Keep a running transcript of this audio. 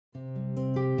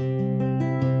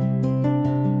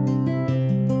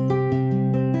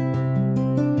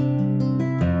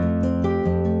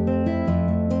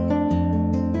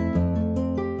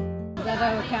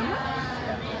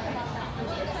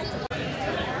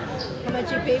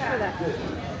much you pay for that?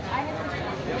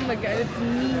 Oh my god, it's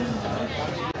me.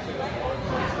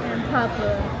 And Papa.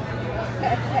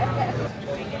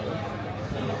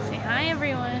 Say hi,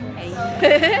 everyone. Hey.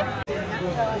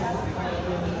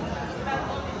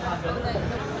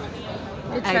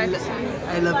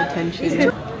 I love attention. I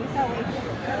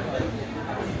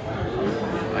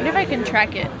wonder if I can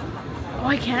track it. Oh,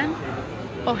 I can?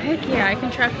 Oh, heck yeah, I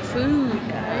can track food,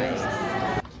 guys.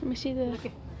 Let me see the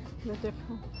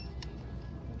different.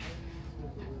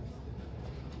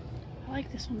 I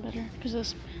like this one better because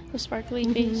of the sparkly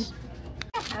face.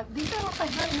 These are what I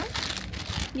have, no?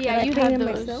 Yeah, you clean have them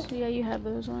those. myself? Yeah, you have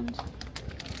those ones.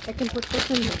 I can put this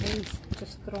in the bins.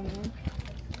 Just throw one.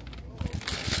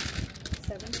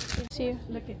 7. See you.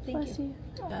 Look at, Bless you.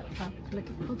 Look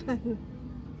at, hold on.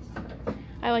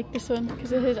 I like this one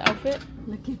because of his outfit.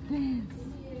 Look at this.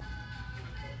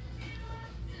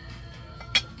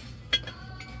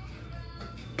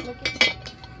 Look at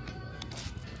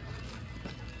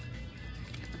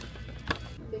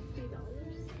 $50.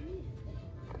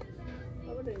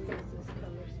 I would have used this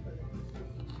colors for it.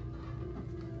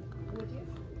 Would you?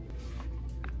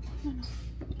 No.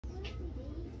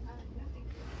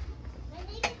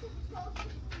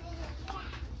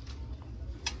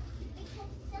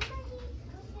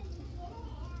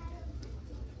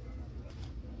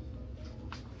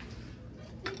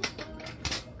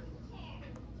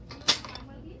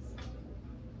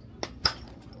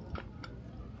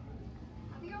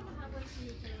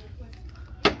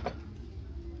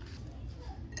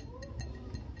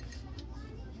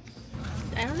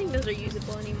 I don't think those are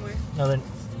usable anymore. No, then,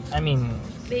 I mean...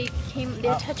 They're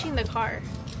touching the car.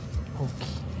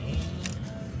 Okay.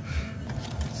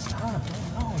 Stop.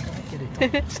 No, don't get it.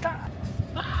 Don't. Stop.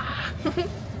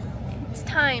 It's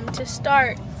time to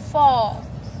start fall.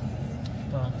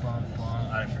 Bum, bum,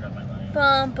 bum. I forgot my line.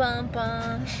 Bum, bum,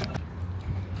 bum.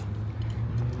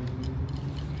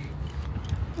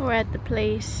 We're at the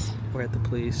place. We're at the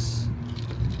place.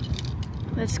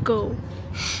 Let's go.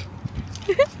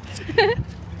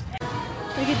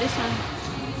 Look at this one.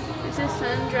 This is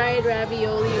sun-dried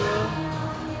ravioli roll.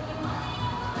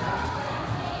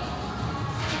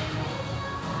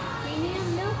 Premium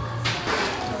milk.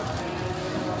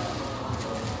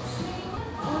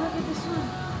 Oh, look at this one.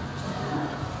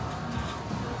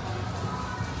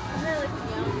 Isn't that like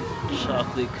yum?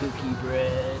 Chocolate cookie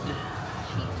bread.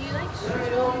 Do you like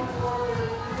strudel?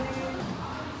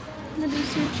 Look at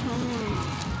this one.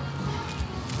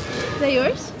 Is that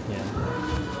yours? Yeah.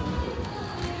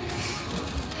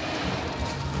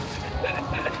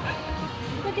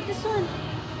 Look at this one.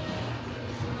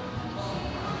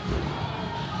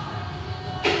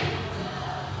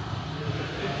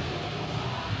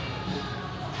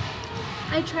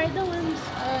 I tried the ones,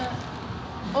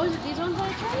 oh, was it these ones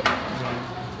I tried?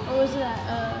 Yeah. Or was it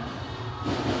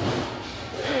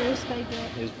Paris by Gil?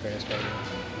 It was Paris by Gil.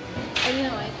 I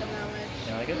didn't like them that much.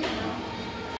 You like it? No.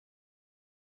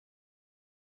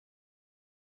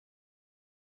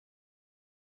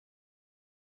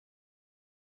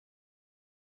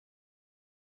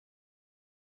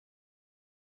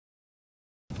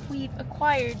 We've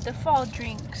acquired the fall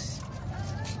drinks.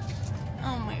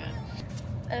 Oh my god.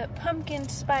 A pumpkin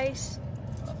spice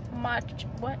matcha,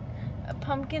 what? A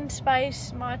pumpkin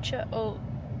spice matcha oat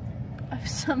of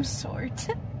some sort.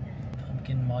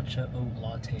 Pumpkin matcha oat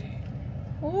latte.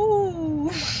 Ooh.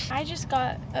 I just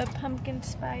got a pumpkin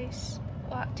spice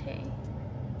latte.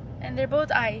 And they're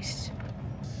both iced.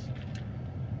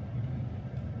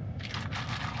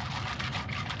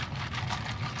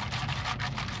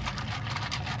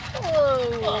 Whoa.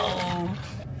 Oh.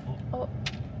 Oh.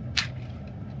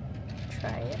 Try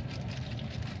it.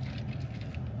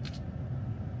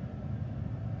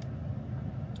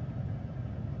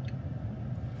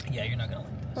 Yeah, you're not gonna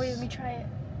like this. Wait, let me try it.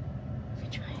 Let me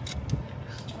try it.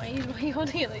 Why are you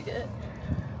holding it like that?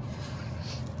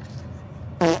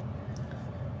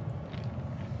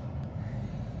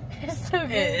 It's so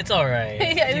good. It's alright.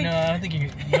 Yeah, you know, I don't think you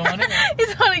don't want it.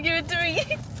 It's want to give it to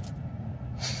me.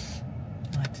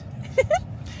 What?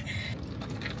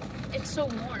 It's so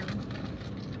warm.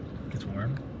 It's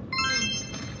warm.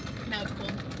 Now it's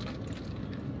cold.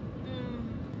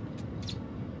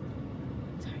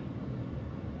 Sorry.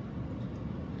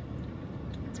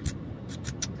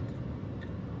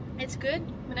 It's good,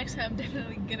 but next time I'm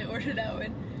definitely gonna order that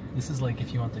one. This is like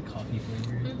if you want the coffee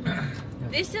flavor. Mm-hmm.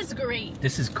 This is great.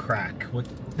 This is crack. What?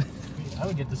 I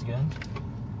would get this again.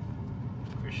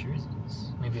 For sure.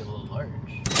 Maybe a little large.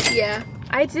 Yeah,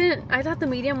 I thought the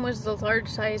medium was the large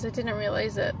size. I didn't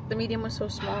realize that the medium was so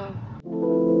small.